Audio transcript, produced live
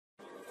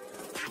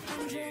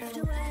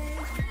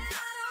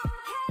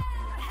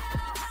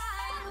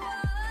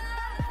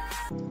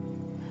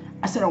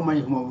Assalamu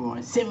alaikum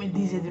everyone,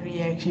 70s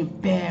reaction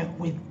back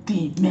with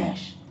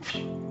Dimash.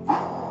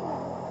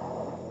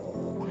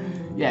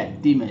 Yeah,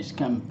 Dimash,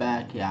 come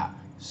back. Yeah,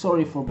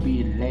 sorry for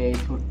being late,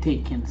 for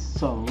taking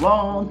so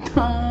long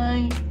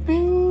time.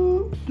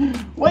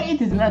 Why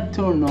it is not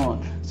turned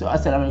on? So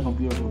assalamu alaikum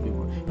beautiful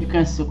people. You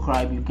can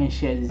subscribe, you can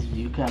share this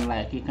video, you can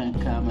like, you can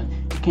comment,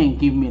 you can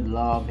give me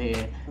love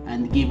here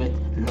and give it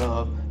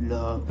love.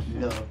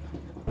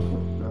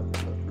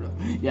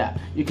 Yeah,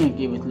 you can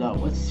give it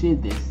love. Let's see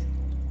this.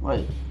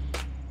 Wait,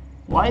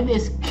 why they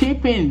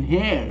skipping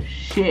here?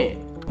 Shit,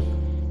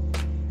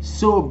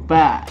 so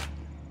bad.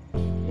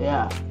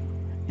 Yeah,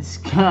 it's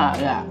kind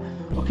of, yeah.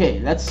 Okay,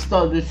 let's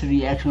start this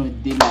reaction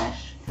with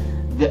Dimash.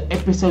 The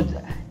episode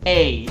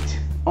 8.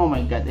 Oh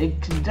my god, I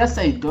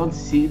don't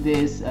see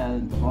this for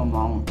a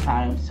long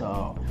time.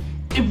 So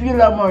if you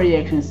love my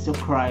reactions,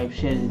 subscribe,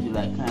 share this video,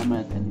 like,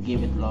 comment, and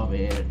give it love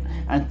here,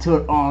 and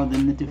turn on the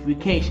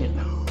notification.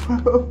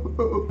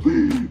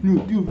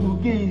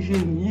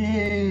 Notification,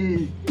 yeah.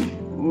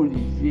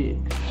 Holy shit.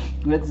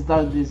 Let's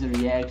start this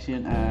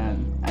reaction,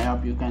 and I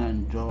hope you can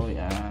enjoy,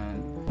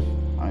 and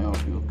I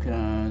hope you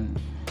can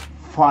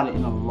fall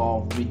in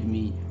love with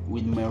me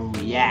with my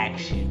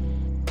reaction,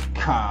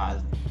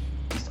 cause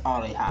it's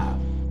all I have.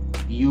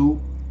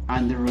 You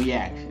and the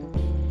reaction.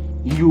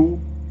 You,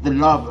 the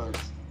lovers,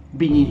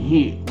 being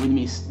here with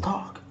me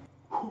stuck.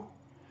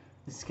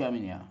 It's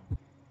coming out.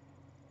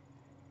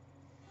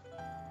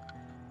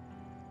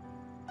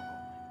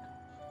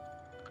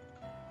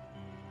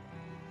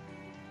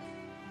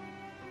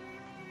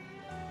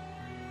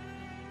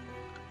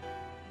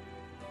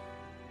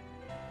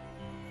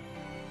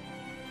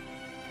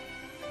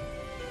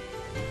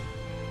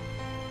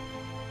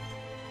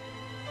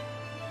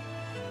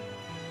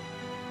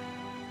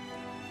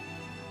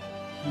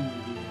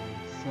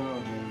 So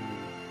many.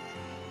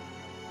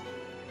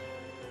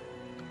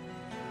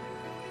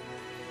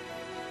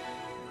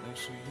 那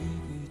是一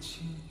个秋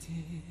天，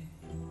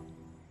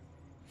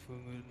风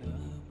儿那么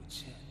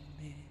缠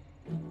绵，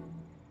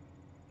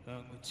让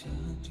我想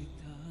起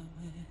他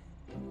们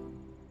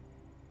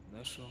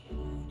那双无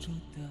助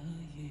的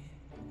眼，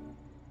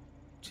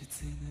只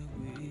在那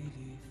美丽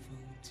风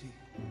景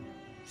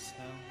相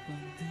伴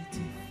的地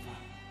方，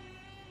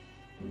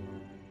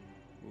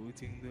不停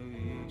的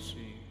一声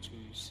吹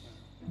响。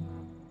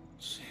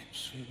 深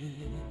深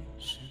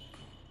深刻，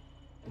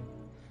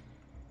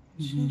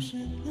就是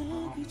那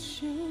个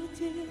秋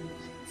天，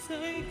才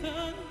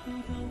看不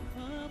到爸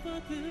爸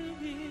的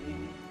脸。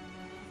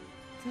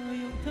他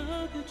用他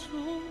的憧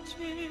憬，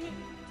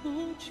托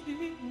起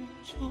我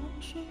重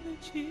生的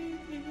起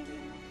点，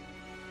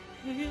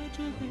陪着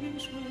泪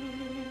水，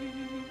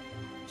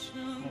像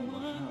晚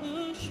的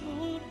树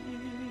叶，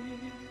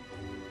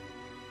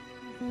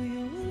不要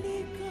离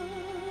开。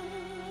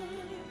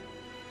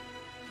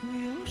 不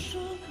要说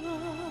爱，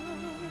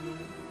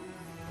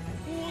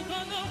我看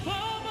到爸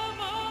爸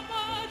妈妈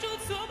就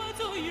这么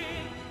走远，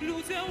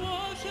路在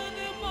我身边，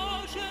陌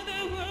生的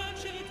问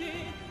谁听？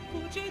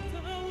不知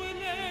道未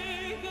来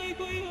还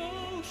会有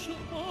什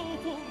么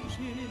风景。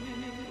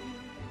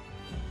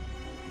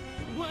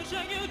晚上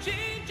又紧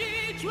紧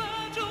抓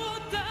住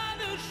他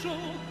的手，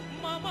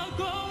妈妈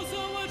告诉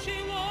我，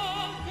希望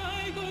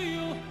还会有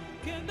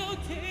看到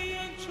太阳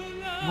出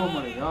来。Oh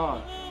my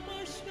god.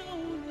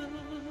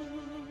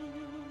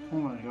 Oh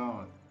my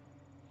god.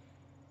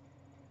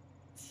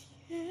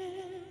 天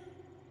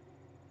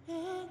亮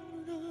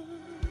了，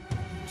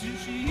只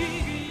是一个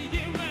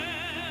夜晚，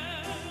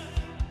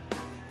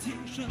天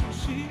上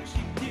星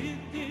星点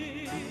点，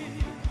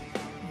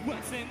我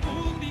在梦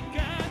里感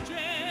觉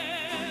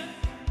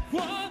我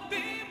的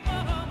妈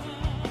妈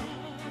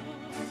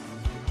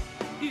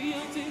一样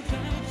在他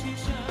身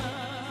上，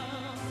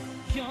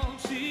用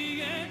气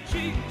眼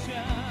睛讲，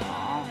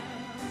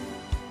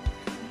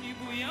你不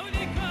要离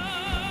开。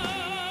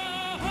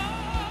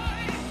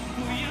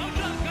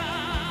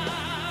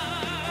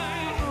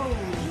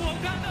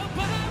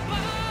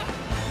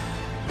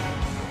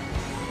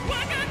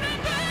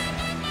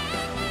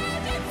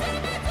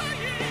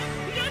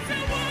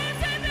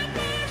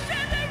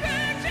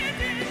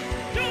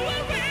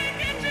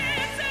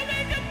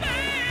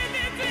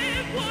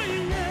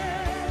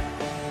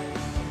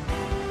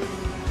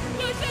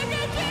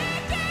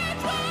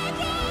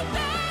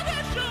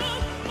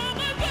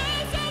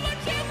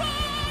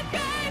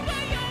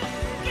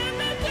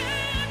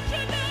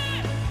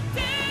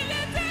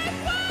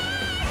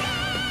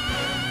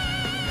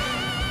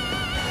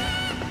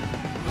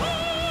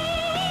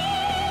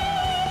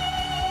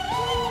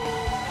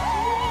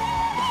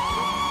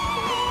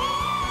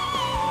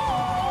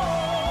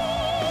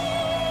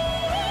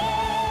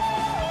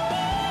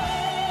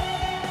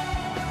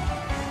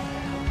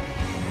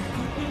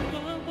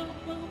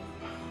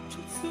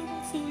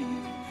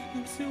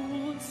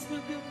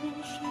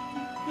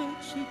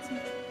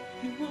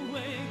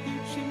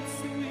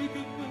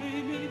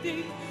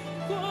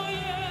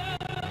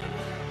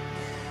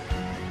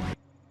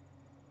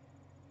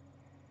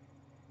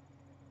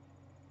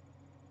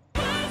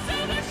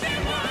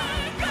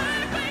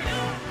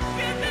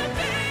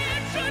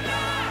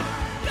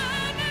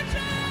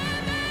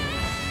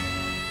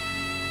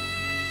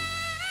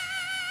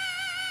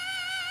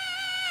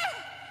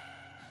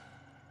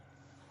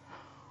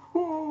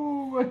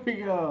my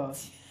god.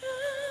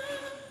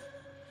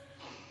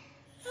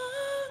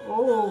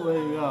 Oh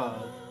my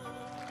god.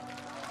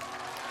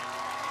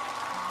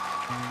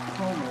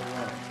 Oh my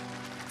god.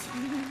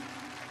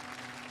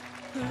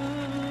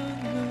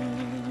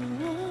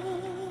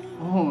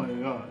 Oh my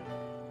god.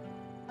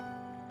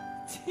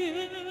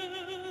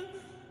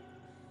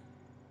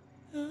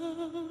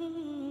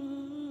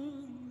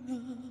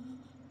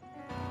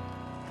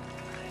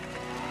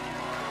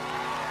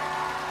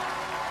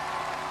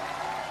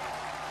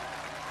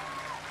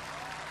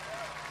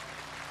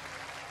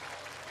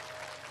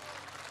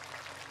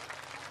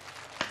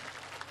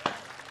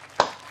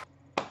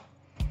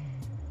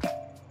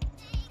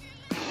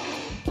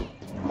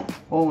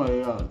 Oh my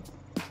god.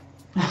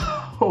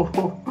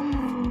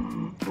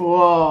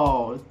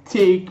 Wow,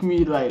 take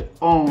me like,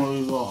 oh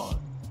my god.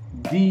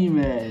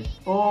 Dimash,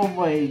 oh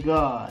my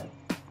god.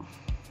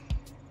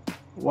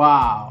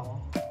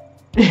 Wow.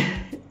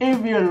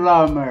 If you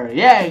love my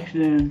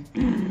reaction,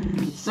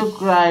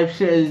 subscribe,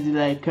 share,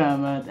 like,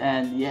 comment,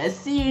 and yeah,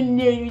 see you in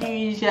the new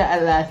video,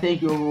 inshallah.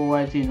 Thank you for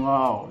watching.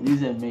 Wow, this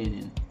is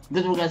amazing.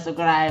 Don't forget to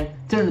subscribe,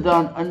 turn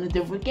on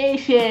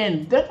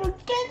notification. Don't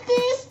forget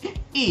this.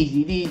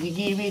 Easy,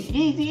 give it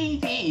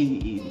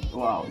easy.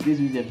 Wow, this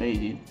was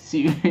amazing.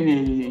 See you in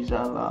the video,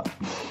 inshallah.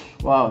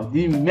 Wow,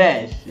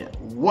 Dimash.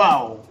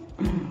 Wow.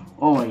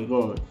 Oh my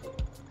god.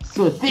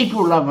 So thank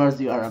you,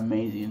 lovers. You are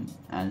amazing.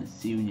 And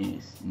see you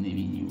next in the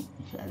video,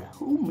 inshallah.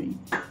 Oh my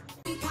god.